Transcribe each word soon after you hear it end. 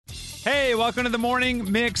Hey, welcome to the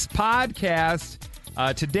Morning Mix podcast.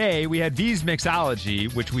 Today, we had V's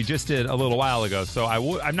Mixology, which we just did a little while ago. So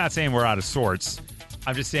I'm not saying we're out of sorts.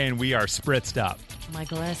 I'm just saying we are spritzed up. My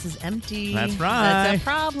glass is empty. That's right. That's a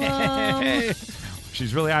problem. Hey.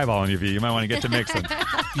 She's really eyeballing you, V. You might want to get to mixing.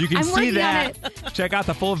 You can see that. Check out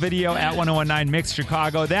the full video at 1019 Mix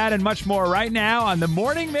Chicago. That and much more right now on the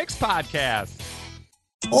Morning Mix podcast.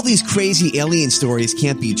 All these crazy alien stories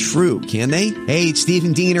can't be true, can they? Hey, it's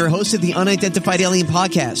Stephen Diener, host of the Unidentified Alien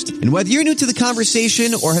Podcast. And whether you're new to the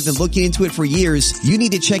conversation or have been looking into it for years, you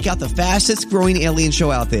need to check out the fastest growing alien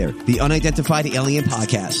show out there, the Unidentified Alien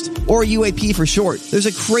Podcast, or UAP for short. There's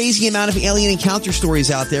a crazy amount of alien encounter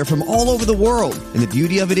stories out there from all over the world. And the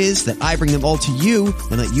beauty of it is that I bring them all to you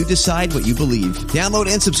and let you decide what you believe. Download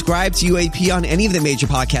and subscribe to UAP on any of the major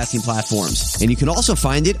podcasting platforms. And you can also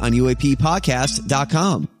find it on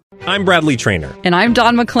UAPpodcast.com. I'm Bradley Trainer. And I'm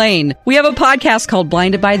Don McClain. We have a podcast called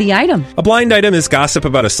Blinded by the Item. A blind item is gossip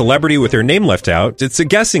about a celebrity with their name left out. It's a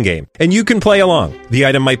guessing game, and you can play along. The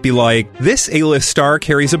item might be like, this A-list star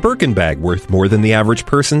carries a Birkin bag worth more than the average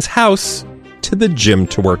person's house to the gym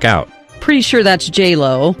to work out. Pretty sure that's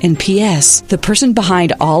J-Lo. And P.S. the person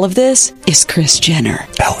behind all of this is Kris Jenner,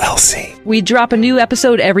 LLC. We drop a new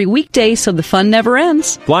episode every weekday so the fun never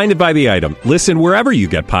ends. Blinded by the Item. Listen wherever you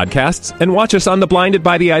get podcasts and watch us on the Blinded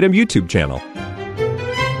by the Item YouTube channel.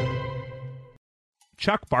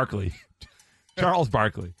 Charles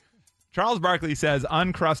Barkley says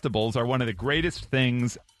Uncrustables are one of the greatest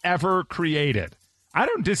things ever created. I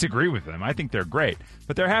don't disagree with them. I think they're great.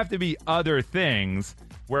 But there have to be other things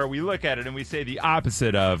where we look at it and we say the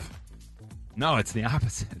opposite of, no, it's the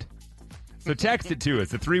opposite. So text it to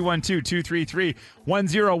us at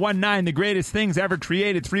 312-233-1019. The greatest things ever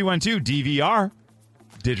created, 312-DVR.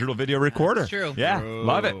 Digital video recorder. That's true. Yeah,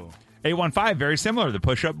 love it. 815, very similar, the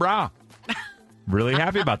push-up bra. Really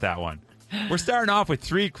happy about that one. We're starting off with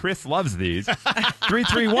 3. Chris loves these.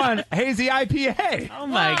 331, Hazy IPA. Oh,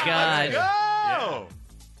 my God. Let's go.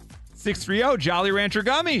 630, Jolly Rancher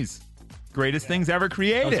Gummies. Greatest things ever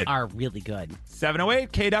created. Those are really good.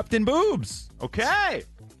 708, Kate Upton Boobs. Okay.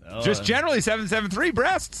 Just generally 773,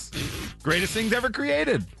 Breasts. Greatest things ever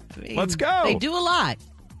created. Let's go. They do a lot.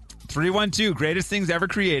 312, greatest things ever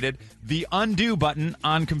created. The undo button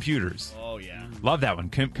on computers. Oh, yeah. Love that one.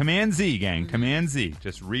 Command Z, gang. Command Z.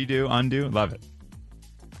 Just redo, undo. Love it.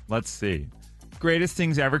 Let's see. Greatest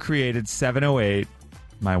things ever created, 708,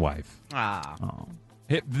 my wife. Oh.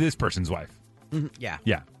 This person's wife. Yeah.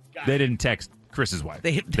 Yeah. They didn't text Chris's wife.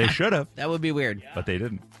 They should have. That would be weird. But they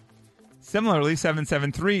didn't. Similarly,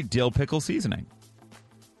 773, dill pickle seasoning.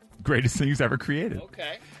 Greatest things ever created.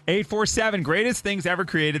 Okay. 847, greatest things ever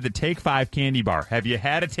created, the Take 5 candy bar. Have you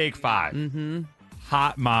had a Take 5? Mm-hmm.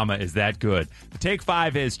 Hot mama, is that good? The Take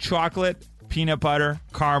 5 is chocolate, peanut butter,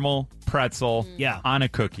 caramel, pretzel on a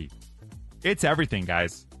cookie. It's everything,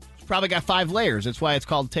 guys. It's probably got 5 layers. That's why it's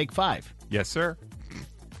called Take 5. Yes, sir.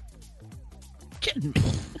 Kidding.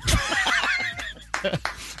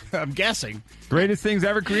 I'm guessing. Greatest things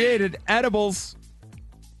ever created, edibles.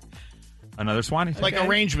 Another Swanee. Like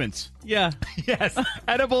arrangements. Yeah. Yes.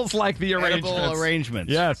 Edibles like the arrangements. Edible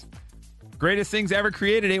arrangements. Yes. Greatest things ever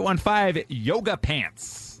created, 815, yoga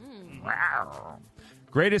pants. Wow.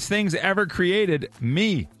 Greatest things ever created,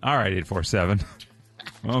 me. All right, 847.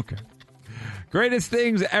 Okay. Greatest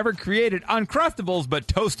things ever created, Uncrustables, but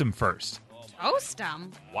toast them first. Toast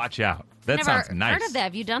them? Watch out. That sounds nice. Never heard of that.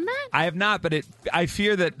 Have you done that? I have not, but I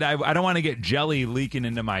fear that I don't want to get jelly leaking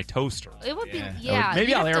into my toaster. It would be,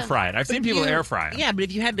 Maybe I'll air fry it. I've seen people air fry it. Yeah, but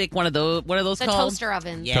if you had like one of those the called? toaster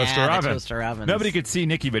oven. Yeah, toaster ovens. Nobody could see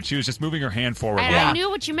Nikki, but she was just moving her hand forward. I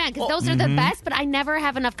knew what you meant, because those are the best, but I never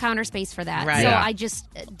have enough counter space for that. Right. So Yeah. I just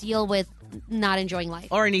deal with not enjoying life.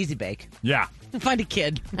 Or an easy bake. Yeah. Find a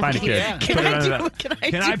kid. Find a kid. Yeah.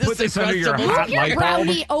 Can I put this under your hot light Run bulb?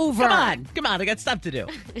 me over. Come on. I got stuff to do.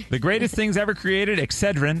 The greatest things ever created,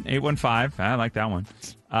 Excedrin, 815. I like that one.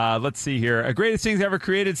 Let's see here. Greatest things ever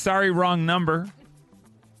created, sorry, wrong number.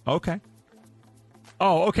 Okay.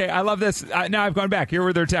 Oh, okay. I love this. Now I've gone back. Here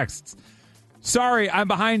were their texts. Sorry, I'm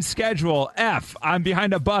behind schedule. F, I'm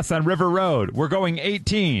behind a bus on River Road. We're going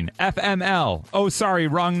 18. FML. Oh, sorry,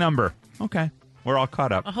 wrong number. Okay. We're all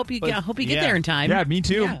caught up. I hope you get there in time. Yeah, me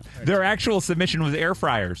too. Yeah. Their actual submission was air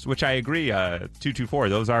fryers, which I agree, 224.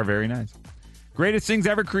 Those are very nice. Greatest things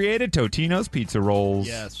ever created, Totino's Pizza Rolls.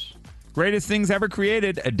 Yes. Greatest things ever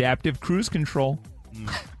created, adaptive cruise control.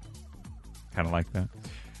 Kind of like that.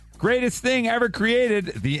 Greatest thing ever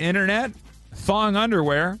created, the internet, thong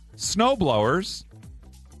underwear, snowblowers,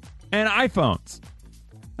 and iPhones.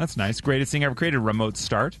 That's nice. Greatest thing ever created, remote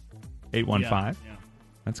start, 815. Yeah.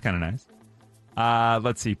 That's kind of nice.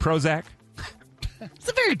 Let's see, Prozac. It's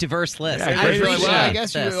a very diverse list. Yeah, I great. appreciate I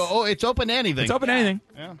guess this. it's open to anything. It's open to anything.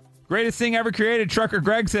 Yeah. Greatest thing ever created. Trucker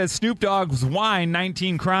Greg says Snoop Dogg's wine,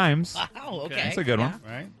 19 crimes. Wow, okay. That's a good one.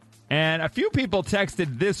 Right. And a few people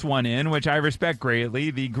texted this one in, which I respect greatly.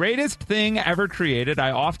 The greatest thing ever created.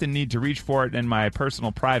 I often need to reach for it in my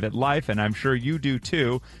personal private life, and I'm sure you do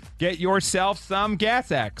too. Get yourself some Gas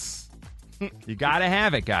X. You got to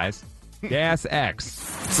have it, guys. Gas X.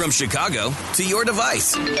 From Chicago to your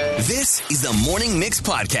device, this is the Morning Mix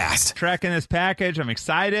Podcast. Tracking this package. I'm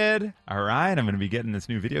excited. All right. I'm going to be getting this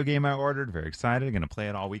new video game I ordered. Very excited. I'm going to play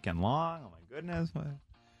it all weekend long. Oh, my goodness.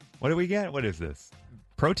 What do we get? What is this?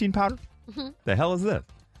 Protein powder? The hell is this?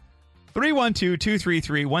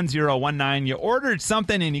 312-233-1019. You ordered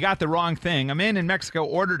something and you got the wrong thing. A man in Mexico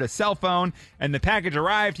ordered a cell phone and the package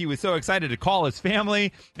arrived. He was so excited to call his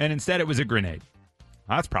family, and instead it was a grenade.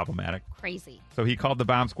 That's problematic. Crazy. So he called the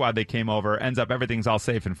bomb squad. They came over. Ends up everything's all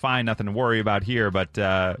safe and fine. Nothing to worry about here. But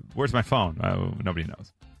where's my phone? Nobody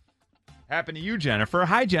knows. Happened to you, Jennifer.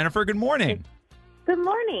 Hi, Jennifer. Good morning. Good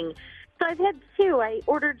morning. So I've had two. I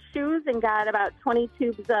ordered shoes and got about 20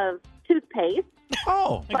 tubes of toothpaste.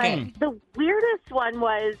 Oh, but the weirdest one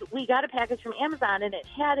was we got a package from Amazon, and it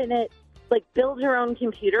had in it, like, build your own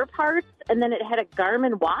computer parts, and then it had a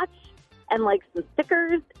Garmin watch and, like, some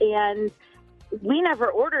stickers, and we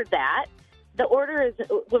never ordered that. The order is,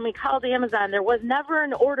 when we called Amazon, there was never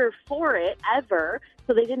an order for it, ever,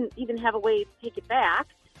 so they didn't even have a way to take it back,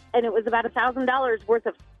 and it was about $1,000 worth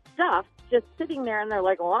of stuff just sitting there, and they're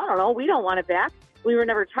like, well, I don't know, we don't want it back. We were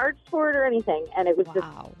never charged for it or anything, and it was just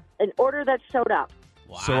an order that showed up.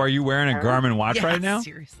 Wow. So are you wearing a Garmin watch right now?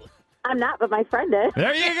 Seriously. I'm not, but my friend is.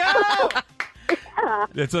 There you go. Yeah.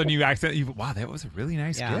 That's when you accidentally. Wow, that was a really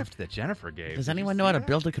nice gift that Jennifer gave. Does anyone know how to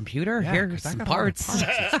build a computer? Yeah, Here's some parts. You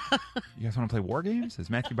guys want to play war games?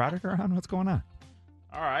 Is Matthew Broderick around? What's going on?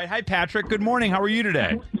 All right. Hi, Patrick. Good morning. How are you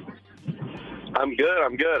today? I'm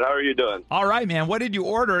good. How are you doing? All right, man. What did you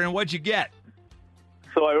order and what'd you get?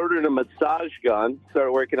 So I ordered a massage gun,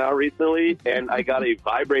 started working out recently, and I got a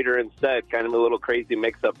vibrator instead. Kind of a little crazy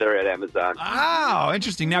mix-up there at Amazon. Oh,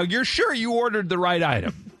 interesting. Now, you're sure you ordered the right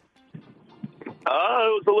item? It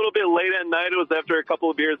was a little bit late at night. It was after a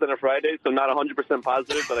couple of beers on a Friday, so not 100%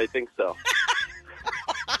 positive, but I think so.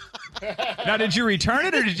 Now, did you return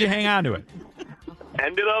it or did you hang on to it?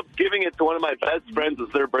 Ended up giving it to one of my best friends as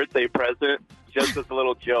their birthday present, just as a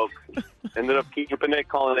little joke. Ended up keeping it,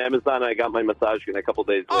 calling Amazon, and I got my massage gun a couple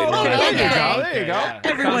days later. Oh, there you go. Yeah.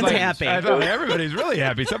 Everyone's happy. I thought everybody's really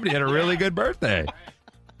happy. Somebody had a really good birthday.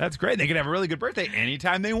 That's great. They can have a really good birthday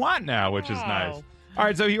anytime they want now, which is nice. All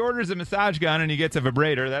right, so he orders a massage gun and he gets a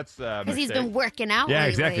vibrator. That's because he's been working out Yeah, lately.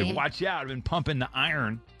 exactly. Watch out. I've been pumping the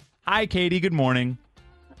iron. Hi, Katie. Good morning.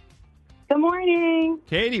 Good morning.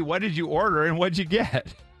 Katie, what did you order and what'd you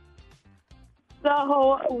get?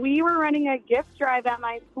 So we were running a gift drive at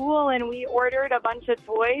my school, and we ordered a bunch of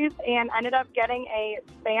toys and ended up getting a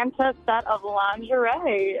Santa set of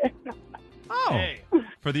lingerie. Oh,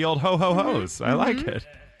 for the old ho-ho-hos. I like it.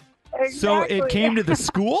 Exactly. So it came to the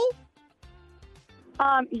school?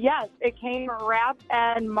 Yes, it came wrapped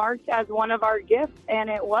and marked as one of our gifts, and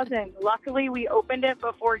it wasn't. Luckily, we opened it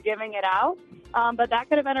before giving it out, but that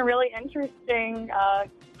could have been a really interesting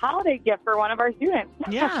holiday gift for one of our students.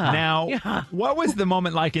 Yeah. Now, what was the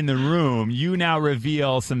moment like in the room? You now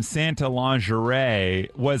reveal some Santa lingerie.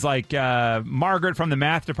 Was like Margaret from the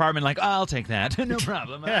math department like, oh, I'll take that. No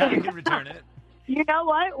problem. I can return it. You know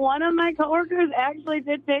what? One of my coworkers actually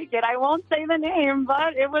did take it. I won't say the name,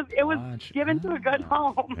 but it was given to a good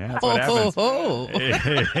home. Yeah, that's what happens.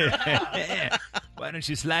 Why don't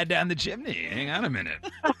you slide down the chimney? Hang on a minute.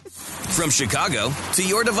 From Chicago to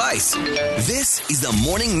your device, this is the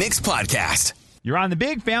Morning Mix Podcast. You're on the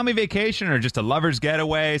big family vacation or just a lover's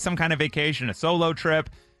getaway, some kind of vacation, a solo trip,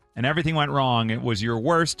 and everything went wrong. It was your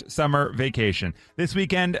worst summer vacation. This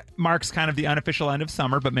weekend marks kind of the unofficial end of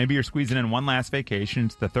summer, but maybe you're squeezing in one last vacation.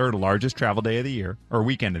 It's the third largest travel day of the year, or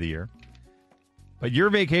weekend of the year. But your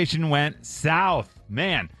vacation went south.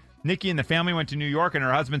 Man, Nikki and the family went to New York, and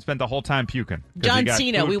her husband spent the whole time puking. John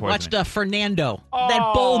Cena, we watched Fernando, Oh,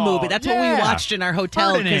 that bull movie. That's what we watched in our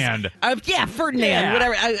hotel. Ferdinand. Ferdinand, Yeah.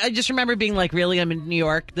 whatever. I just remember being like, really, I'm in New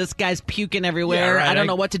York. This guy's puking everywhere. Yeah, right. I don't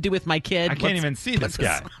know what to do with my kid. I can't even see this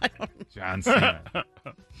guy. John Cena.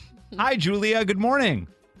 Hi, Julia. Good morning.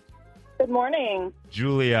 Good morning.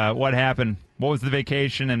 Julia, what happened? What was the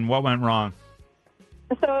vacation and what went wrong?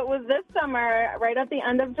 So it was this summer, right at the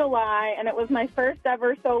end of July, and it was my first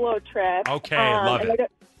ever solo trip. Okay, love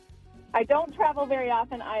it. I don't travel very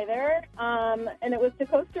often either, and it was to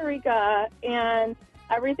Costa Rica, and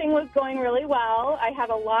everything was going really well. I had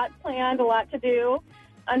a lot planned, a lot to do.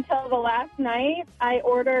 Until the last night, I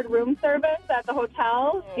ordered room service at the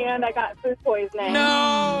hotel, and I got food poisoning.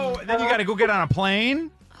 No! Then you got to go get on a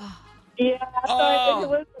plane? Yeah, so it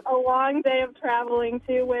was a long day of traveling,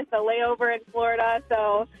 too, with a layover in Florida.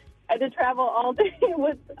 So I had to travel all day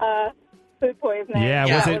with food poisoning. Yeah,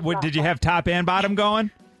 was it? Did you have top and bottom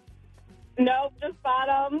going? Nope, just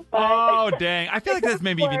bottom. Oh, dang. I feel like that's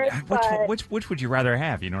maybe even... But- Which would you rather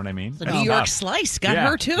have? You know what I mean? The New York slice got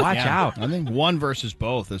her, too. Watch out. I think one versus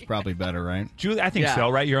both is probably better, right? Julie, I think so,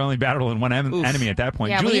 right? You're only battling one enemy at that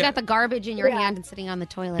point. Yeah, Julia, when you got the garbage in your hand and sitting on the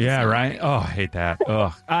toilet. yeah, it's not right? Oh, I hate that.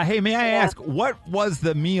 Ugh. Hey, may I ask, what was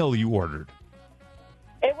the meal you ordered?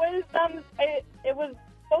 It was it was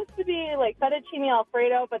supposed to be like fettuccine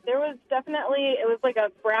Alfredo, but there was it was like a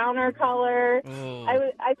browner color.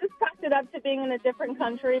 I just chalked it up to being in a different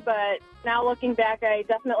country, but now looking back, I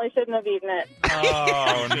definitely shouldn't have eaten it.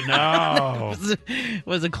 Oh, no.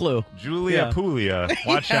 was a clue. Julia Puglia,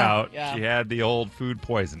 watch out. Yeah. She had the old food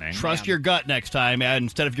poisoning. Trust your gut next time,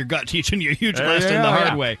 instead of your gut teaching you a huge lesson the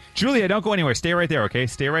hard way. Julia, don't go anywhere. Stay right there, okay?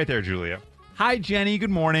 Stay right there, Julia. Hi, Jenny. Good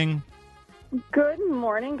morning. Good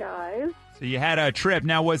morning, guys. So you had a trip.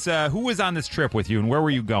 Now, who was on this trip with you, and where were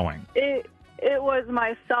you going? It was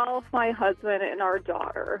myself, my husband, and our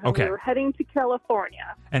daughter. And Okay. we were heading to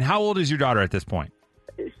California. And how old is your daughter at this point?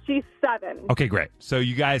 She's 7. Okay, great. So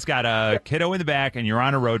you guys got a kiddo in the back, and you're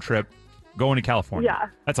on a road trip going to California. Yeah.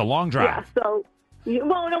 That's a long drive. Yeah, so,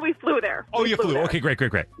 no, we flew there. Oh, you flew. there. Okay, great.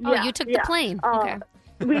 Oh, you took the plane. Okay.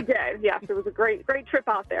 We did, yes. It was a great trip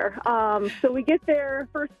out there. So we get there,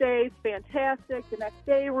 first day, it's fantastic. The next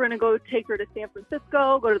day, we're going to go take her to San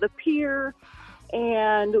Francisco, go to the pier,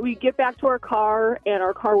 and we get back to our car, and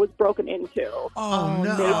our car was broken into. Oh,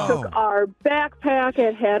 no. They took our backpack,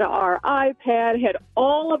 it had our iPad, it had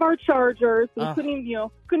all of our chargers. We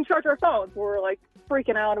couldn't charge our phones. We were, like,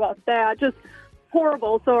 freaking out about that. Just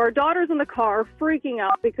horrible. So our daughter's in the car freaking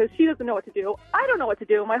out because she doesn't know what to do. I don't know what to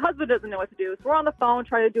do. My husband doesn't know what to do. So we're on the phone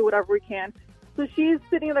trying to do whatever we can. So she's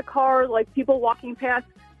sitting in the car, like people walking past.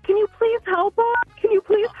 Can you please help us? Can you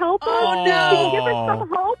please help us? Oh, no. Can you give us some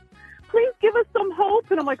hope? Please give us some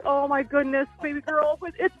hope. And I'm like, oh, my goodness, baby girl,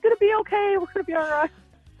 it's going to be okay. We're going to be all right.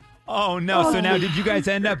 Oh, no. So now did you guys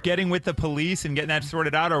end up getting with the police and getting that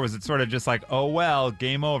sorted out, or was it sort of just like, oh, well,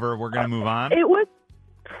 game over, we're going to move on? It was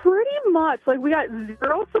pretty much like we got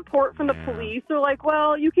zero support from the police. They're like,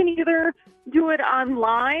 well, you can either do it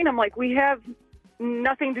online. I'm like, we have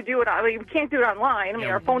nothing to do it. We can't do it online. I mean,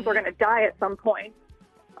 our phones are going to die at some point.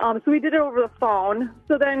 So we did it over the phone.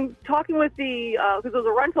 So then talking with because it was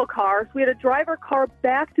a rental car, so we had to drive our car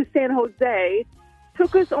back to San Jose.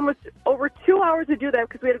 Took us almost over 2 hours to do that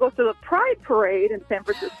because we had to go to the Pride Parade in San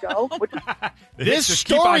Francisco. Which This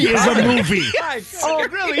story is a movie.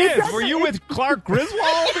 It really is. Were you with Clark Griswold?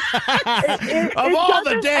 Of all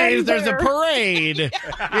the days, there's a parade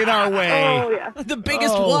in our way. Oh, yeah. The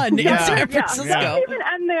biggest one in San Francisco. Yeah, it doesn't even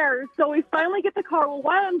end there. So we finally get the car. Well,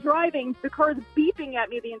 while I'm driving, the car is beeping at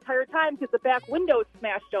me the entire time because the back window is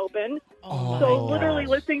smashed open. So literally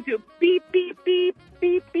listening to beep, beep, beep,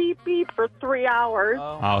 beep, beep, beep for 3 hours.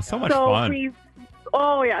 Oh, so much fun.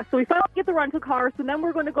 So we finally get the rental car. So then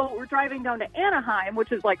we're driving down to Anaheim,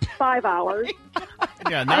 which is like 5 hours.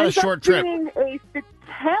 Yeah, not a short trip. Ended up being a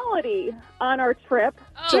fatality on our trip.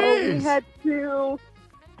 So we had to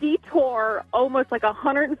detour almost like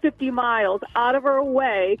 150 miles out of our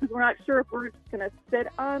way because we're not sure if we're just going to sit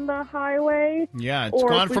on the highway. Yeah, it's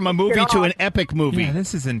gone from a movie to an epic movie. Yeah,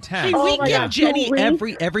 this is intense. Can we give Jenny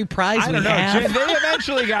every prize I don't we know. have? They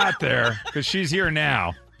eventually got there because she's here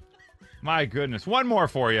now. My goodness. One more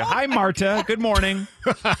for you. Hi, Marta. Good morning.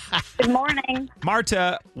 Good morning.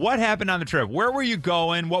 Marta, what happened on the trip? Where were you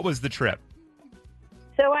going? What was the trip?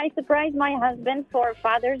 So I surprised my husband for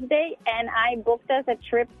Father's Day, and I booked us a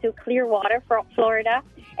trip to Clearwater, Florida,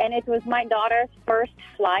 and it was my daughter's first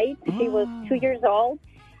flight. She was 2 years old.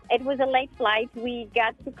 It was a late flight. We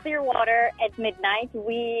got to Clearwater at midnight.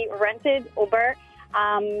 We rented Uber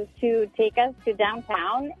to take us to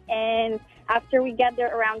downtown, and after we got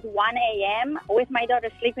there around 1 a.m., with my daughter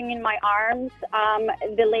sleeping in my arms,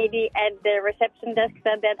 the lady at the reception desk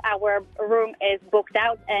said that our room is booked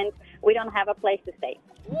out and we don't have a place to stay.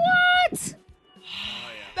 What?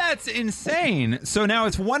 That's insane. So now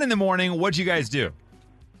it's 1 a.m. What'd you guys do?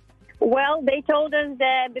 Well, they told us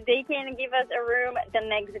that they can give us a room the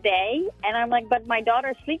next day. And I'm like, but my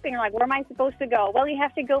daughter's sleeping. I'm like, where am I supposed to go? Well, you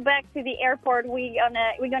have to go back to the airport. We're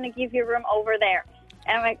gonna give you a room over there.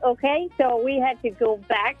 And I'm like, okay. So we had to go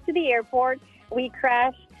back to the airport. We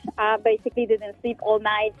crashed basically didn't sleep all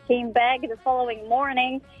night, came back the following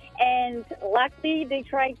morning, and luckily they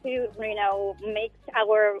tried to, make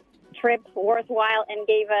our trip worthwhile and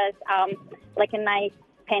gave us like a nice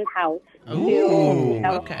penthouse. Ooh,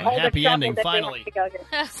 okay. Happy ending, finally.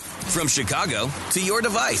 From Chicago to your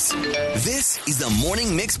device, this is the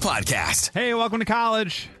Morning Mix Podcast. Hey, welcome to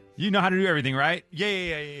college. You know how to do everything, right?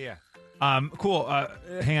 Yeah. Cool.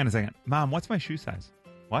 Hang on a second. Mom, what's my shoe size?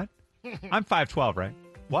 What? I'm 5'12", right?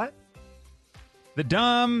 What? The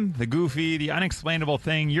dumb, the goofy, the unexplainable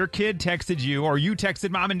thing your kid texted you or you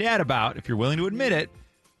texted mom and dad about, if you're willing to admit it,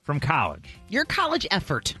 from college. Your college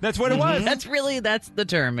effort. That's what it was. That's the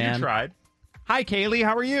term, man. You tried. Hi, Kaylee.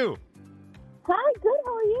 How are you? Hi, good.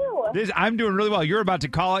 How are you? I'm doing really well. You're about to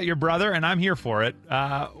call out your brother, and I'm here for it.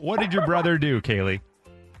 What did your brother do, Kaylee?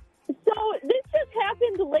 So this just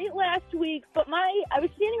happened late last week, but I was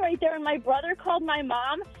standing right there, and my brother called my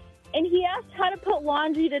mom, and he asked how to put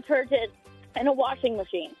laundry detergent in a washing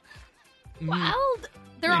machine. Well,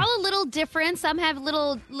 they're all a little different. Some have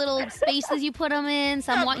little spaces you put them in.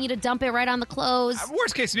 Some want you to dump it right on the clothes.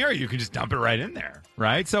 Worst case scenario, you can just dump it right in there,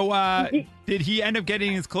 right? So did he end up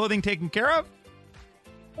getting his clothing taken care of?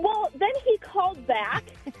 Well, then he called back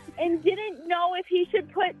and didn't know if he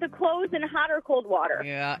should put the clothes in hot or cold water.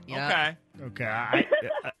 Yeah. Okay.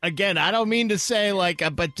 I don't mean to say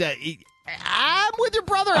but I'm with your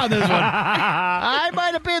brother on this one. I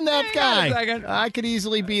might have been that guy. I could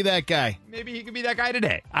easily be that guy. Maybe he could be that guy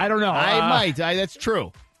today. I don't know. I might. That's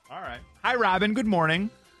true. All right. Hi, Robin. Good morning.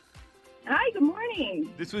 Hi, good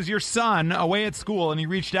morning. This was your son away at school, and he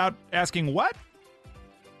reached out asking what?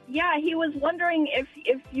 Yeah, he was wondering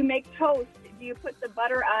if you make toast, do you put the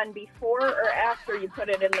butter on before or after you put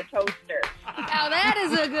it in the toaster? Now that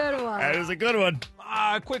is a good one. That is a good one.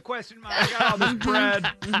 Quick question, Mom. I got all this bread.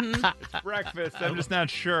 It's breakfast. I'm just not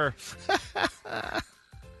sure.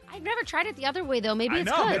 I've never tried it the other way, though. Maybe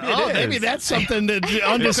it's know, good. Maybe that's something that's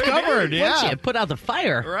undiscovered. Once you put out the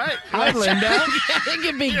fire. Right. Hi, Linda. I think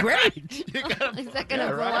it'd be great. Is that going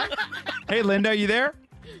to blow up? Hey, Linda, you there?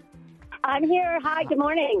 I'm here. Hi, good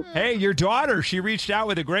morning. Hey, your daughter, she reached out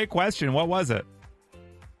with a great question. What was it?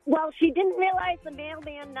 Well, she didn't realize the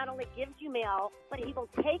mailman not only gives you mail, but he will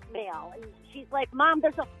take mail. And she's like, Mom,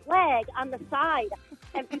 there's a flag on the side.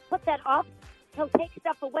 And if you put that up, he'll take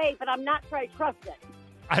stuff away, but I'm not sure I trust it.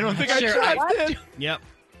 I don't think I trust it. Yep.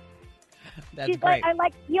 That's She's great.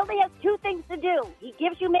 like, he only has two things to do. He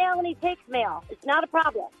gives you mail and he takes mail. It's not a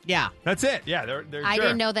problem. Yeah. That's it. Yeah, they're I sure.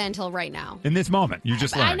 didn't know that until right now. In this moment, you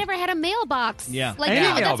just learned. I never had a mailbox. Yeah. Like, Any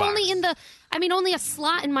that's mailbox. only only a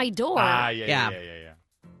slot in my door. Yeah.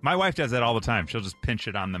 My wife does that all the time. She'll just pinch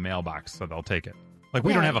it on the mailbox so they'll take it. Like,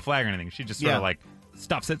 we don't have a flag or anything. She just sort of like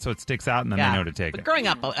stuffs it so it sticks out and then they know to take but it. Growing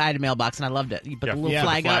up, I had a mailbox and I loved it. You put the little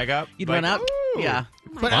flag, up. You'd like, run up. Ooh. Yeah.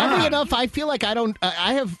 But oddly enough, I feel like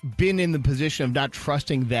I have been in the position of not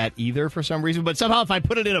trusting that either for some reason. But somehow if I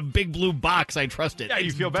put it in a big blue box, I trust it. Yeah,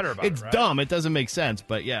 you feel better about it, It's right? dumb. It doesn't make sense.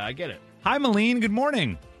 But yeah, I get it. Hi, Malene. Good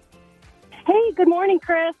morning. Hey, good morning,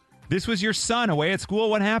 Chris. This was your son away at school.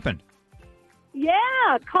 What happened? Yeah,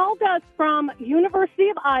 called us from University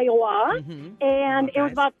of Iowa, and it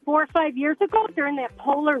was about 4 or 5 years ago during that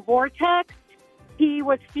polar vortex. He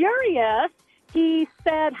was furious. He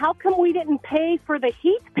said, how come we didn't pay for the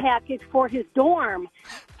heat package for his dorm?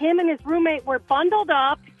 Him and his roommate were bundled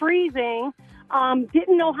up, freezing,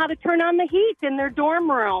 didn't know how to turn on the heat in their dorm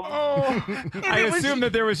room. Oh, I assume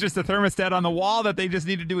that there was just a thermostat on the wall that they just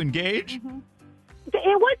needed to engage.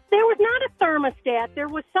 There was not a thermostat. There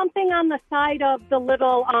was something on the side of the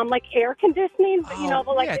little like air conditioning. It's it looked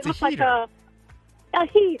a like heater. a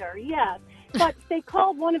heater. Yes, but they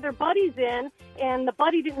called one of their buddies in, and the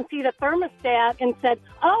buddy didn't see the thermostat and said,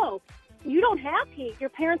 "Oh, you don't have heat. Your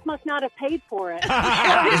parents must not have paid for it."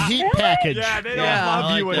 Heat package. Yeah, they don't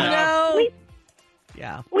love you enough.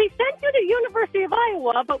 Yeah. We sent you to University of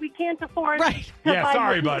Iowa, but we can't afford. Right. to Yeah, buy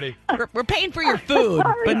sorry, you- buddy. We're paying for your food,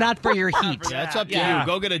 but not for your heat. That's up to Yeah. you.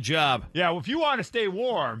 Go get a job. Yeah, well, if you want to stay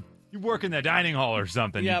warm, you work in the dining hall or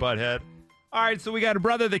something, Yep. you butthead. All right, so we got a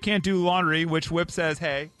brother that can't do laundry, which Whip says,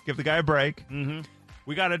 hey, give the guy a break. Mm-hmm.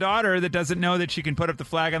 We got a daughter that doesn't know that she can put up the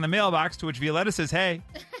flag on the mailbox, to which Violetta says, hey,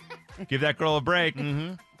 give that girl a break.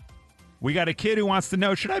 Mm-hmm. We got a kid who wants to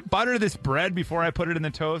know, should I butter this bread before I put it in the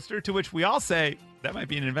toaster? To which we all say, that might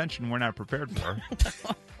be an invention we're not prepared for.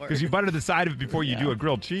 Because you butter the side of it before you do a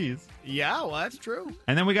grilled cheese. Yeah, well, that's true.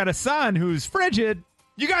 And then we got a son who's frigid.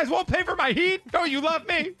 You guys won't pay for my heat? Don't you love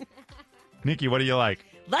me? Nikki, what do you like?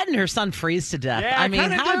 Letting her son freeze to death. Yeah, I mean,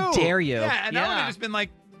 kinda how do. dare you? Yeah, and I would have just been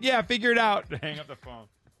like, yeah, figure it out. Hang up the phone.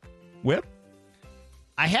 Whip?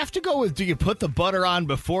 I have to go with, do you put the butter on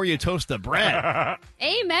before you toast the bread?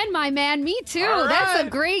 Amen, my man. Me too. All That's a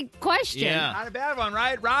right. great question. Yeah. Not a bad one,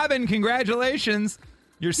 right? Robin, congratulations.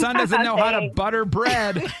 Your son doesn't know how to butter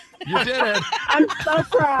bread. You did it. I'm so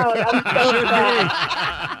proud. I'm so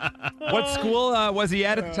proud. What school was he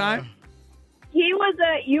at the time? He was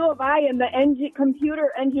at U of I in the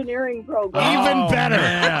computer engineering program. Even better.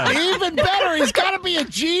 man. Even better. He's got to be a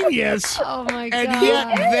genius. Oh, my God. And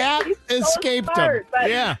yet that He's so escaped smart, him. but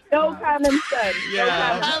Yeah. No common sense. No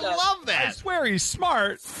Yeah. common I sense. love I that. swear he's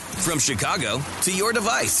smart. From Chicago to your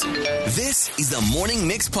device, this is the Morning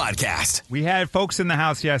Mix Podcast. We had folks in the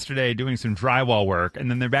house yesterday doing some drywall work, and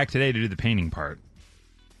then they're back today to do the painting part.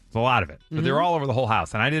 It's a lot of it. But they were all over the whole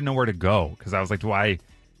house, and I didn't know where to go because I was like, do I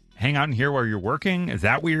hang out in here while you're working? Is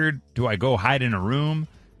that weird? Do I go hide in a room?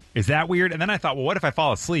 Is that weird? And then I thought, well, what if I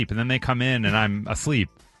fall asleep and then they come in and I'm asleep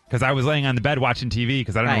because I was laying on the bed watching TV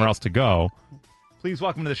because I don't know where else to go. Please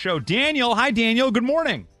welcome to the show, Daniel. Hi, Daniel. Good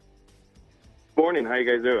morning. Morning. How you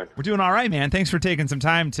guys doing? We're doing all right, man. Thanks for taking some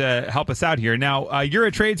time to help us out here. Now, you're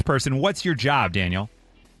a tradesperson. What's your job, Daniel?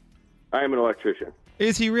 I am an electrician.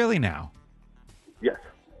 Is he really now? Yes.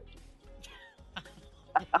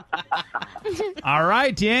 All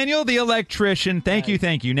right, Daniel, the electrician. Thank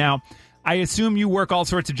you. Now, I assume you work all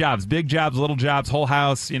sorts of jobs, big jobs, little jobs, whole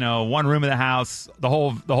house, one room of the house, the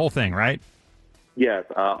whole thing, right? Yes.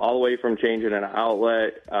 All the way from changing an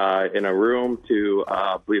outlet in a room to,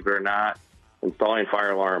 believe it or not, installing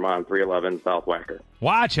fire alarm on 311 South Wacker.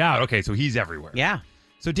 Watch out. Okay, so he's everywhere. Yeah.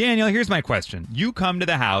 So, Daniel, here's my question. You come to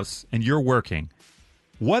the house and you're working.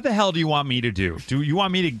 What the hell do you want me to do? Do you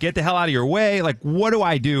want me to get the hell out of your way? Like, what do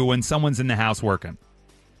I do when someone's in the house working?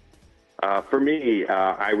 For me,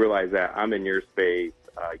 I realize that I'm in your space.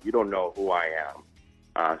 You don't know who I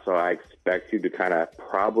am. So I expect you to kind of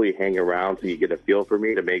probably hang around so you get a feel for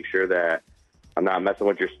me to make sure that I'm not messing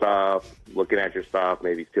with your stuff, looking at your stuff,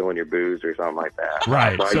 maybe stealing your booze or something like that.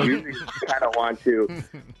 Right. So I usually kind of want to,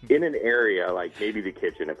 in an area like maybe the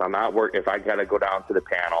kitchen, if I'm not if I got to go down to the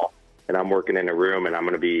panel and I'm working in a room and I'm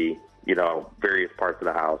going to be, various parts of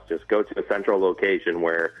the house, just go to a central location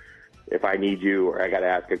where if I need you or I got to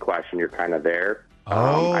ask a question, you're kind of there.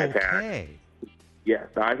 I've had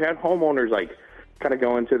homeowners like kind of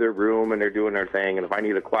go into their room and they're doing their thing. And if I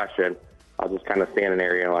need a question, I'll just kind of stand in an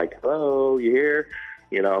area like, hello, you here?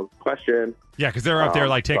 Question. Yeah, because they're up there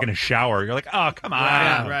like taking a shower. You're like, oh, come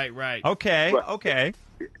on. Right. Okay.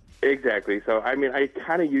 Exactly. So, I mean, I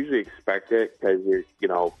kind of usually expect it because,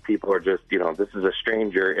 people are just, this is a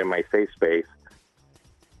stranger in my safe space.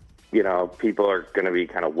 People are going to be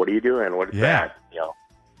kind of, what are you doing? What is that?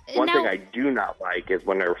 One thing I do not like is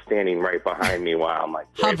when they're standing right behind me while I'm like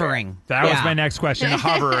hovering. That was my next question. A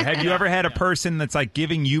hover. Have you ever had a person that's like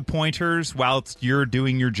giving you pointers whilst you're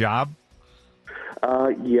doing your job?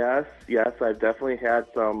 Yes. I've definitely had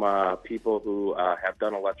some people who have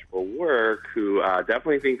done electrical work who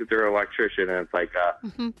definitely think that they're an electrician, and it's like,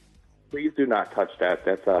 please do not touch that.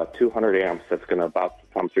 That's 200 amps that's going to about to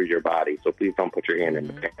come through your body, so please don't put your hand in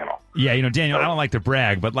the panel. Yeah, Daniel, I don't like to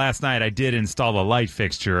brag, but last night I did install a light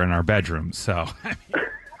fixture in our bedroom, so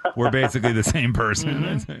we're basically the same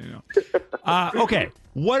person. Okay,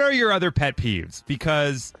 what are your other pet peeves?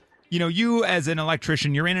 Because, you as an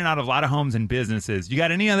electrician, you're in and out of a lot of homes and businesses. You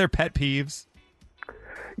got any other pet peeves?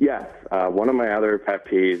 Yes. One of my other pet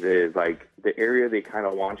peeves is like the area they kind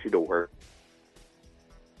of want you to work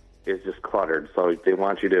is just cluttered. So they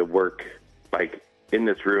want you to work like in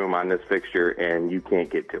this room on this fixture and you can't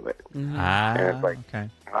get to it. And it's like, okay.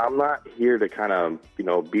 I'm not here to kind of,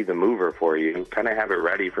 be the mover for you. Kind of have it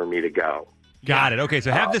ready for me to go. Got it. Okay,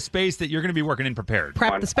 so have the space that you're going to be working in prepared.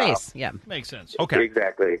 Prep the space. Yeah. Makes sense. Okay.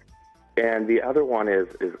 Exactly. And the other one is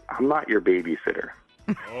I'm not your babysitter.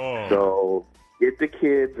 So get the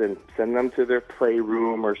kids and send them to their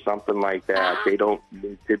playroom or something like that. They don't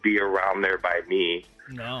need to be around there by me.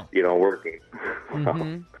 No. Working.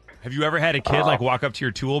 Have you ever had a kid walk up to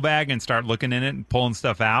your tool bag and start looking in it and pulling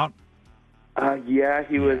stuff out? Yeah,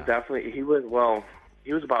 he was definitely, he was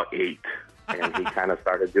about 8 and he kind of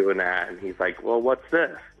started doing that and he's like, well, what's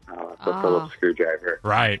this? It's a Phillips screwdriver.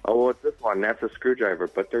 Right. Oh, what's this one? That's a screwdriver,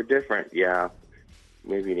 but they're different. Yeah.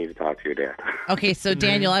 Maybe you need to talk to your dad. Okay, so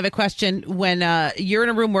Daniel, I have a question. When you're in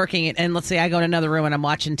a room working, and let's say I go in another room and I'm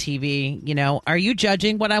watching TV, are you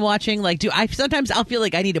judging what I'm watching? Like, sometimes I'll feel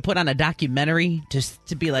like I need to put on a documentary just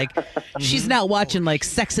to be like, she's not watching like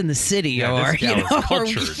Sex in the City or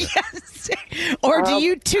or do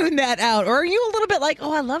you tune that out, or are you a little bit like,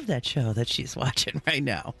 oh, I love that show that she's watching right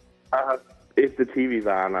now? if the TV's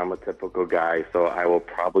on, I'm a typical guy, so I will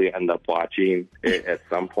probably end up watching it at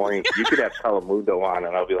some point. You could have Telemundo on,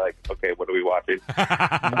 and I'll be like, okay, what are we watching?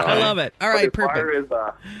 I love it. All right, perfect.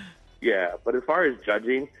 But as far as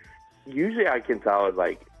judging, usually I can tell,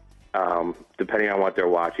 like, depending on what they're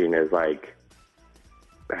watching, is like,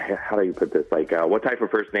 how do you put this? Like, what type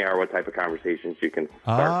of person they are, what type of conversations you can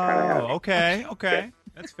start kind of having. Okay.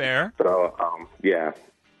 That's fair. So, yeah. So,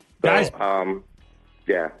 Guys.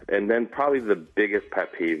 Yeah, and then probably the biggest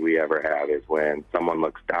pet peeve we ever have is when someone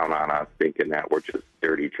looks down on us thinking that we're just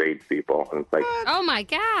dirty tradespeople. And it's like, oh, my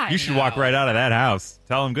God. You should walk right out of that house.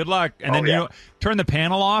 Tell them good luck. And then you turn the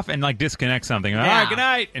panel off and, like, disconnect something. All right, good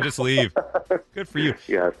night. And just leave. Good for you.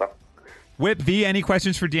 Yeah. Whip V, any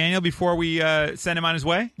questions for Daniel before we send him on his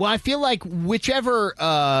way? Well, I feel like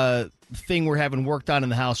whichever thing we're having worked on in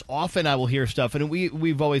the house, often I will hear stuff, and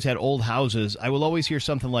we've always had old houses. I will always hear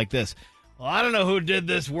something like this. Well, I don't know who did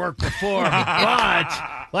this work before,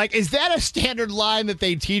 but, like, is that a standard line that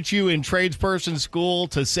they teach you in tradesperson school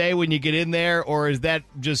to say when you get in there, or is that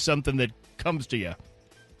just something that comes to you?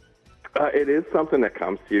 It is something that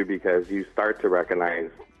comes to you because you start to recognize,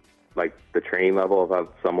 like, the training level of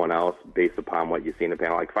someone else based upon what you see in the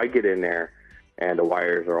panel. Like, if I get in there and the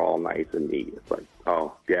wires are all nice and neat, it's like,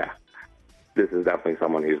 oh, yeah, this is definitely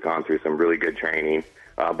someone who's gone through some really good training.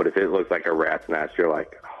 But if it looks like a rat's nest, you're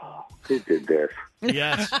like, oh, who did this?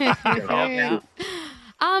 Yes. And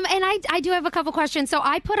I do have a couple questions. So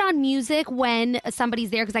I put on music when somebody's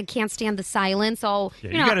there because I can't stand the silence. So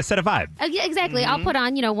you got to set a vibe. Yeah, exactly. I'll put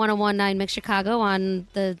on 101.9 Mix Chicago on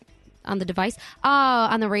the device,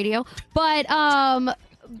 on the radio. But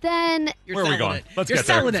then where are we going? Let's You're get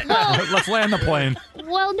there. selling it. Let's land the plane.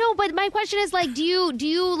 Well, no, but my question is, like, do you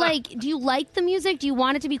like the music? Do you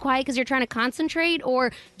want it to be quiet because you're trying to concentrate,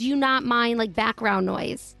 or do you not mind, like, background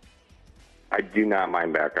noise? I do not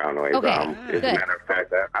mind background noise. Okay, as a matter of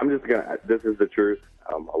fact, I'm just this is the truth.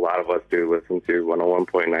 A lot of us do listen to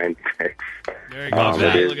 101.9. There you go.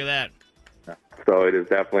 Look at that. So it is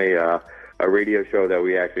definitely a radio show that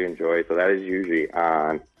we actually enjoy. So that is usually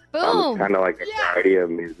on. Boom. Kind of like a variety of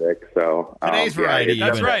music. So today's variety.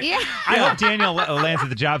 That's right. Yeah. I hope Daniel lands at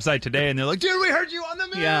the job site today, and they're like, "Dude, we heard you on the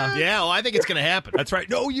mix." Yeah. Well, I think it's going to happen. That's right.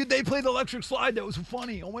 No, they played the electric slide. That was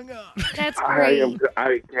funny. Oh my god. That's great.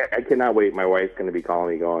 I cannot wait. My wife's going to be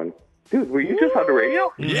calling me, going, "Dude, were you just on the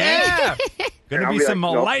radio?" Yeah. Going to be some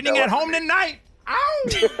lightning at home tonight.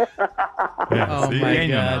 Ow! Oh my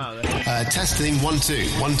god. Testing 1 2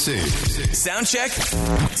 1 2. Sound check.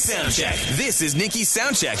 This is Nikki's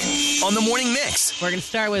sound check on the morning mix. We're going to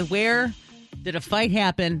start with, where did a fight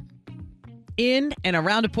happen in and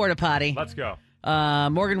around a porta potty? Let's go.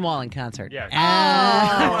 Morgan Wallen concert. Yeah.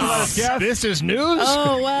 Oh, this is news?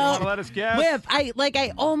 Oh, You well. want to let us guess? Whip,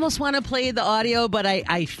 I almost want to play the audio, but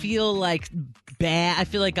I feel like bad. I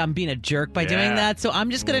feel like I'm being a jerk by doing that. So I'm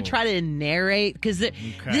just going to try to narrate, because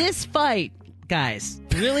this fight, guys,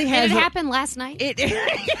 really has... Did it happen last night? They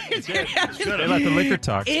let the liquor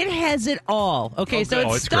talk. It has it all. Okay, so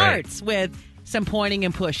it starts with some pointing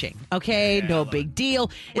and pushing. Okay, no big deal.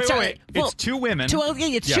 Wait. It's two women. Two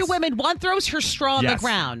women. One throws her straw on the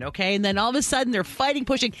ground. Okay, and then all of a sudden they're fighting,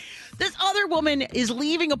 pushing. This other woman is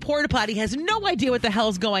leaving a porta potty, has no idea what the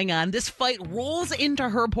hell's going on. This fight rolls into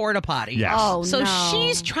her porta potty. Yes. Oh, So no.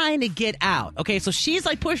 she's trying to get out. Okay, so she's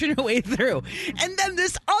like pushing her way through. And then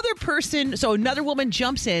this other person, so another woman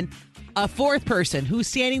jumps in. A fourth person who's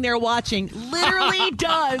standing there watching literally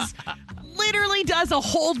does a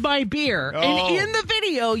hold my beer. And in the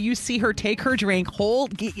video, you see her take her drink,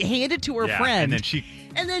 hand it to her friend.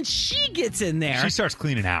 And then she gets in there. She starts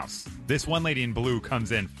cleaning house. This one lady in blue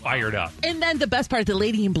comes in fired up. And then the best part, the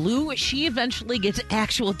lady in blue, she eventually gets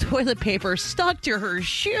actual toilet paper stuck to her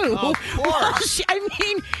shoe. Of course.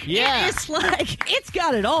 It's like, it's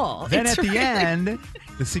got it all. Then at the end,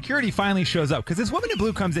 the security finally shows up, because this woman in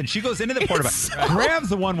blue comes in. She goes into the porta potty, grabs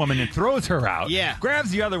the one woman and throws her out. Yeah.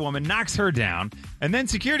 Grabs the other woman, knocks her down. And then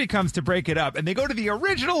security comes to break it up. And they go to the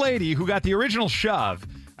original lady who got the original shove.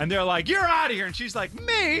 And they're like, "You're out of here." And she's like,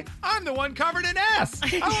 "Me? I'm the one covered in ass.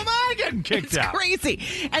 How am I getting kicked out?" It's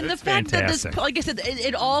crazy. And It's the fact fantastic. that this, like I said,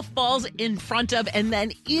 it all falls in front of and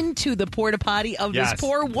then into the porta potty of this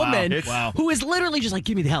poor woman who is literally just like,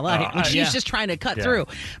 "Give me the hell out of here." And she's just trying to cut through.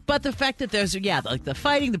 But the fact that there's, like the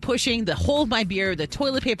fighting, the pushing, the hold my beer, the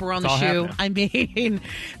toilet paper on the shoe. Happening. I mean,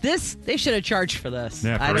 they should have charged for this.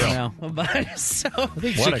 Yeah, for I real. don't know. But so I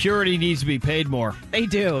think security needs to be paid more. they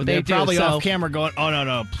do. They're They do. probably So off camera going, "Oh,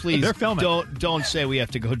 no, Please They're filming. don't say we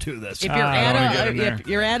have to go do this. If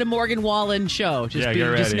you're at a Morgan Wallen show, just get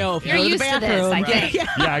ready. know if You're you go to used the to this, bathroom. I think.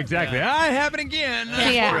 Yeah, exactly. I have it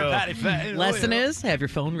again. Lesson is have your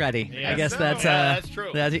phone ready. I guess that's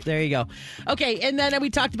true. There you go. Okay, and then we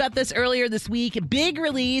talked about this earlier this week. Big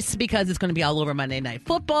release because it's going to be all over Monday Night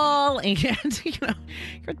Football, and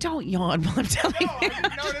don't yawn while I'm telling you.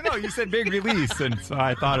 No. You said big release, and so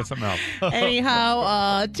I thought of something else.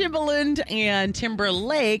 Anyhow, Timbaland and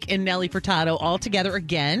Timberlake and Nelly Furtado all together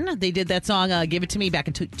again. They did that song "Give It to Me" back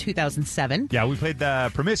in 2007. Yeah, we played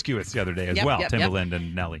the Promiscuous the other day as well. Timbaland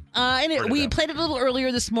and Nelly. We played it a little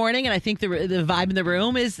earlier this morning, and I think the vibe in the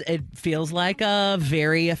room it feels like a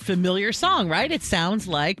very familiar song, right? It sounds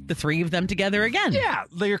like the three of them together again. Yeah,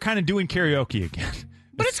 they're kind of doing karaoke again.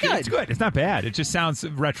 But it's good. It's good. It's not bad. It just sounds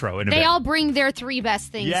retro in a bit. They all bring their three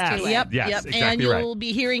best things to it. Yep. Exactly and you'll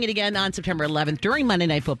be hearing it again on September 11th during Monday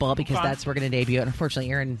Night Football because that's where we're going to debut it.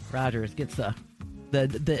 Unfortunately, Aaron Rodgers gets the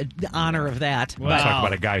honor of that. Wow. Talk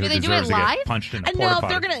about a guy who deserves to get punched in the porta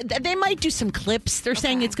potty. They might do some clips. They're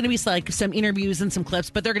saying it's going to be like some interviews and some clips,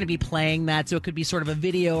 but they're going to be playing that, so it could be sort of a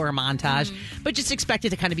video or a montage. But just expect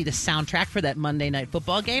it to kind of be the soundtrack for that Monday Night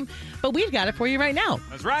Football game. But we've got it for you right now.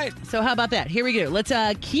 That's right. So how about that? Here we go. Let's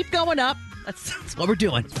keep going up. That's what we're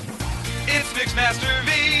doing. It's Mixmaster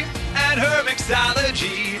V and her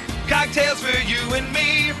Mixology. Cocktails for you and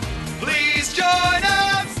me. Please join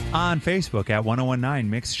us. On Facebook at 1019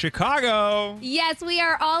 Mix Chicago. Yes, we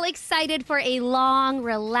are all excited for a long,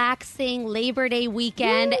 relaxing Labor Day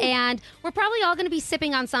weekend. Woo! And we're probably all going to be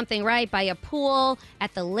sipping on something, right? By a pool,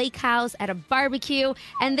 at the lake house, at a barbecue.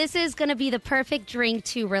 And this is going to be the perfect drink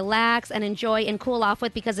to relax and enjoy and cool off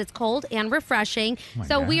with because it's cold and refreshing.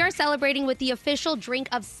 We are celebrating with the official drink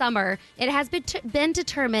of summer. It has been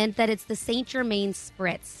determined that it's the Saint Germain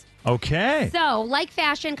Spritz. Okay. So, like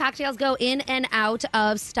fashion, cocktails go in and out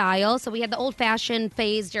of style. So we had the old-fashioned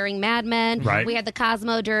phase during Mad Men. Right. We had the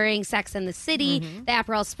Cosmo during Sex and the City. The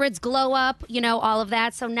Aperol Spritz Glow Up, all of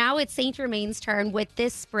that. So now it's Saint Germain's turn with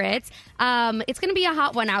this Spritz. It's going to be a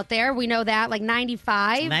hot one out there. We know that, like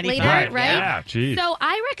 95 later, right? Yeah, geez. So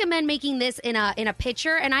I recommend making this in a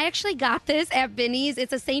pitcher, and I actually got this at Binny's.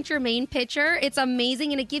 It's a Saint Germain pitcher. It's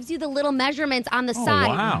amazing, and it gives you the little measurements on the side.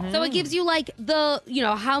 Wow. So it gives you like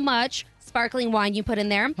how much sparkling wine you put in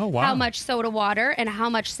there, how much soda water, and how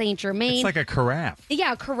much Saint Germain. It's like a carafe.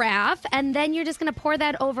 Yeah, carafe. And then you're just going to pour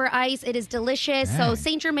that over ice. It is delicious. Dang. So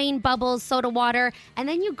Saint Germain bubbles, soda water, and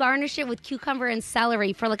then you garnish it with cucumber and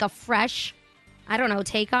celery for like a fresh,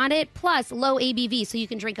 take on it. Plus low ABV, so you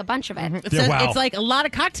can drink a bunch of it. It's like a lot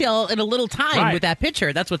of cocktail in a little time with that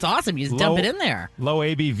pitcher. That's what's awesome. You just dump it in there. Low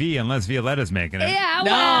ABV unless Violetta's making it. Yeah,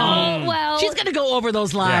 well. She's going to go over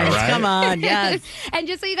those lines. Yeah, right? Come on, yes. And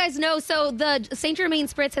just so you guys know, so the Saint Germain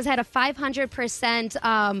Spritz has had a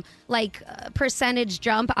 500% percentage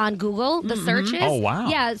jump on Google, the searches. Oh, wow.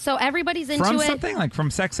 Yeah, so everybody's into from it. Something like from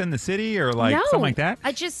Sex and the City or like No, something like that?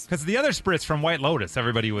 Because the other Spritz from White Lotus,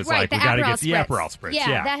 everybody was right, like, the we got to Aperol get the Spritz. Aperol Spritz.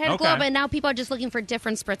 Yeah, that had a glow, but now people are just looking for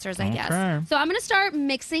different spritzers, I guess. So I'm going to start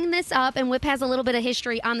mixing this up, and Whip has a little bit of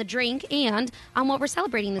history on the drink and on what we're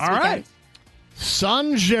celebrating this weekend. Right.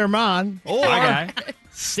 Saint Germain or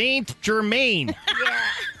Saint Germain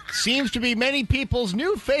seems to be many people's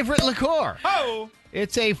new favorite liqueur. Oh!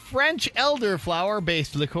 It's a French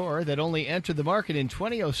elderflower-based liqueur that only entered the market in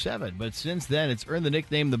 2007, but since then it's earned the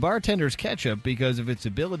nickname the bartender's ketchup because of its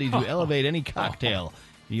ability to elevate any cocktail.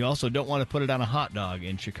 You also don't want to put it on a hot dog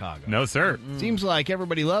in Chicago. No, sir. Seems like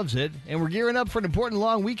everybody loves it, and we're gearing up for an important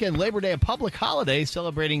long weekend, Labor Day, a public holiday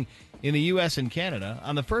celebrating in the U.S. and Canada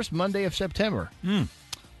on the first Monday of September.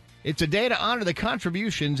 It's a day to honor the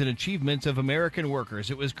contributions and achievements of American workers.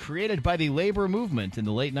 It was created by the labor movement in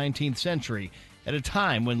the late 19th century at a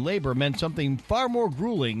time when labor meant something far more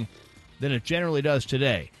grueling than it generally does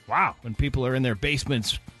today. Wow. When people are in their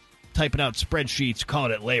basements typing out spreadsheets,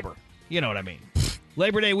 calling it labor. You know what I mean.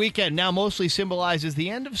 Labor Day weekend now mostly symbolizes the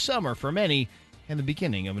end of summer for many and the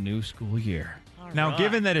beginning of a new school year. Now,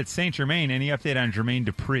 given that it's Saint Germain, any update on Jermaine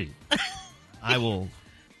Dupri? I will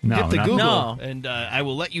get the Google, and I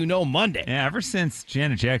will let you know Monday. Yeah, ever since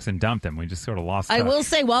Janet Jackson dumped him, we just sort of lost touch. I will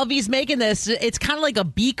say, while V's making this, it's kind of like a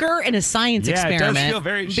beaker in a science experiment. Yeah, it does feel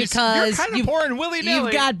very... Because you're kind of pouring willy-nilly.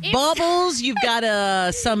 You've got bubbles, you've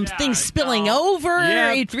got some things spilling over.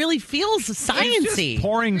 Yeah. It really feels sciencey. It's just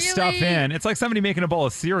pouring stuff in. It's like somebody making a bowl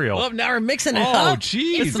of cereal. Well, now we're mixing it up. up. Oh,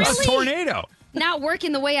 jeez. It's a tornado. not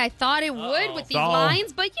working the way I thought it would with these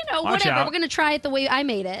lines, but Watch whatever. out. We're going to try it the way I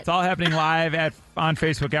made it. It's all happening live on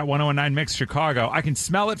Facebook at 1019 Mix Chicago. I can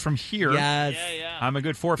smell it from here. Yes. I'm a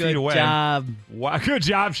good 4 feet Good away. job. Wow, good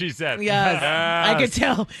job, she said. Yes. I could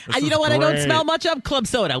tell. This You is know what I don't great. smell much of? Club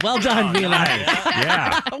soda. Well done, Mila.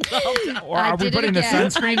 Yeah. Well done. Or are we did it putting the again.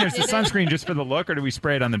 sunscreen? I There's the did it. sunscreen just for the look, or do we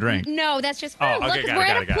spray it on the drink? No, that's just for Oh, a look. okay, 'Cause got it, we're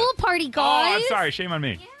got at it, a got pool it. party, Oh, guys. I'm sorry. Shame on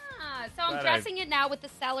me. So I'm Glad dressing it now with the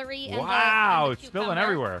celery and Wow, the it's spilling cucumber.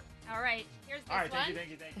 everywhere. All right, here's this All right, one. thank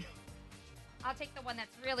you. I'll take the one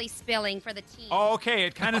that's really spilling for the team. Oh, okay.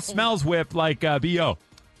 It kind of smells whip like B.O.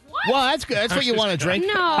 Well, that's good. That's what you want to drink.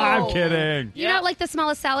 No. I'm kidding. You don't like the smell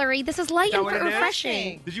of celery? This is light Is that and what it is?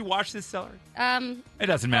 refreshing. Did you watch this celery? Um, It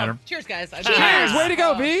doesn't matter. Cheers, guys. Cheers. Way to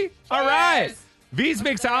go, V. All right. V's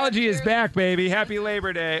Mixology is back, baby. Happy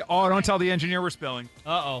Labor Day. Oh, don't tell the engineer we're spilling.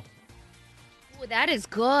 Uh-oh. ooh, that is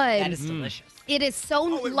good. That is delicious. It is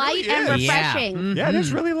so it light really and is. refreshing. Yeah, it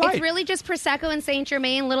is really light. It's really just Prosecco and Saint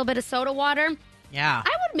Germain, a little bit of soda water. Yeah. I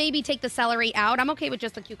would maybe take the celery out. I'm okay with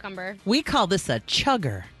just the cucumber. We call this a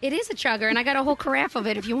chugger. It is a chugger, and I got a whole carafe of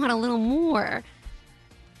it if you want a little more.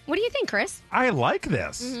 What do you think, Chris? I like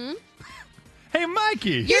this. Mm-hmm. Hey,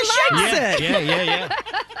 Mikey. You likes it. Yeah.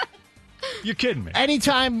 You're kidding me.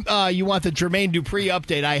 Anytime you want the Jermaine Dupri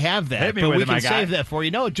update, I have that. Hit me but with we it, can my guy. save that for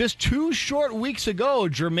you. No, just 2 short weeks ago,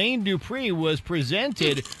 Jermaine Dupri was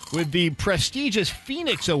presented with the prestigious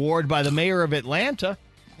Phoenix Award by the mayor of Atlanta.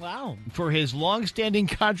 Wow. For his longstanding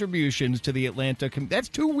contributions to the Atlanta. That's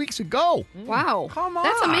 2 weeks ago. Wow. Come on.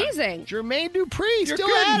 That's amazing. Jermaine Dupri You're still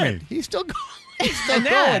kidding at me. it. He's still going. He's still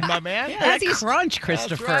going, my man. That crunch,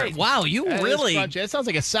 Christopher. right. Wow, you That is really. crunchy. That sounds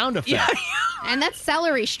like a sound effect. Yeah. And that's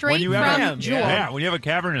celery straight When you from have Jewel. yeah, when you have a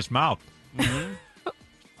cavernous mouth,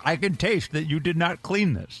 I can taste that you did not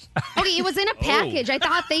clean this. Okay, it was in a package. I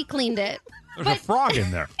thought they cleaned it. There's a frog in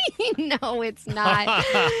there. No, it's not.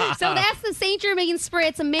 So that's the St. Germain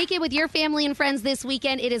Spritz. Make it with your family and friends this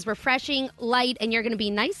weekend. It is refreshing, light, and you're going to be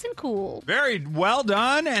nice and cool. Very well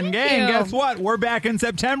done. And Thank gang, you. guess what? We're back in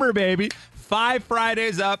September, baby. 5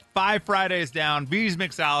 Fridays up, 5 Fridays down. V's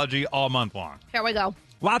Mixology all month long. Here we go.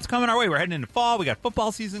 Lots coming our way. We're heading into fall. We got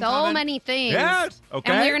football season So coming. many things. Yes.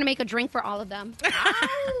 Okay. And we're going to make a drink for all of them.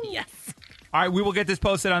 Yes. All right, we will get this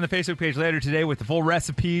posted on the Facebook page later today with the full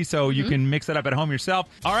recipe so you can mix it up at home yourself.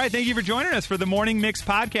 All right, thank you for joining us for the Morning Mix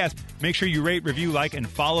podcast. Make sure you rate, review, like, and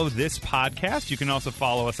follow this podcast. You can also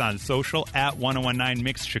follow us on social at 1019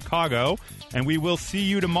 Mix Chicago. And we will see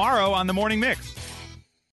you tomorrow on the Morning Mix.